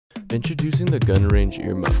Introducing the Gun Range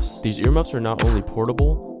Earmuffs. These earmuffs are not only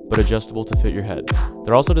portable, but adjustable to fit your head.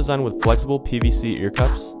 They're also designed with flexible PVC ear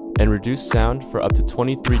cups and reduce sound for up to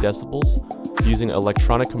 23 decibels using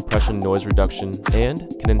electronic compression noise reduction, and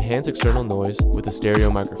can enhance external noise with the stereo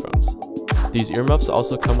microphones. These earmuffs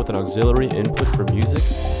also come with an auxiliary input for music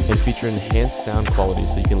and feature enhanced sound quality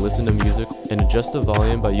so you can listen to music and adjust the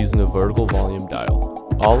volume by using the vertical volume dial,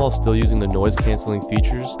 all while still using the noise cancelling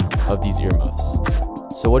features of these earmuffs.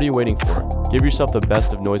 So what are you waiting for? Give yourself the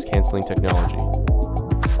best of noise cancelling technology.